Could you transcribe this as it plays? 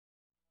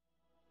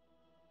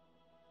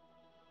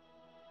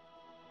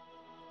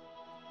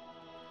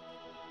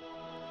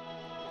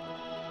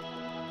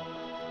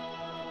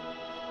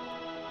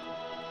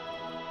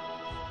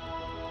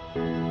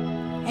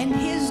And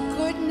his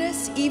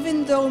goodness,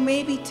 even though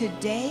maybe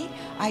today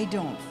I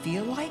don't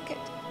feel like it,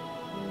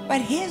 but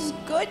his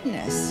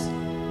goodness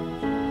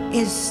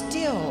is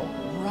still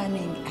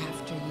running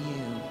after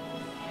you.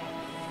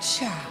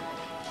 Cha.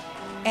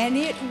 And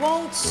it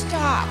won't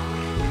stop.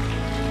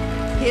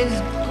 His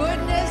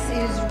goodness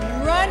is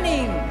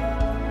running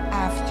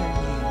after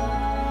you.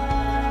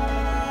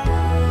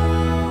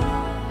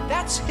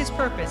 That's his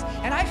purpose.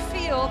 And I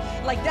feel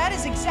like that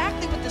is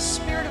exactly what the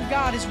Spirit of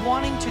God is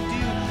wanting to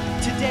do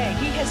today.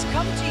 He has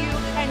come to you,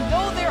 and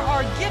though there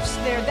are gifts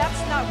there, that's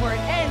not where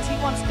it ends. He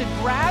wants to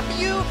grab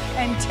you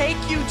and take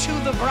you to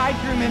the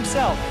bridegroom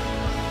himself.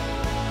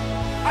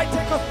 I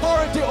take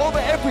authority over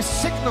every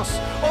sickness,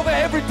 over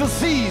every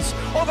disease,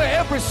 over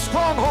every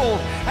stronghold,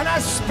 and I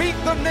speak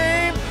the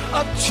name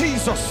of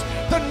Jesus,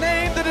 the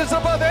name that is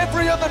above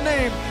every other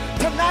name.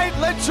 Tonight,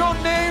 let your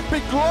name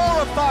be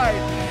glorified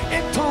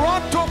in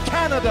Toronto,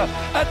 Canada,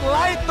 at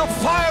Light the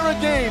Fire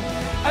again.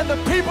 And the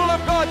people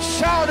of God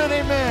shouted,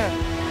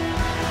 amen.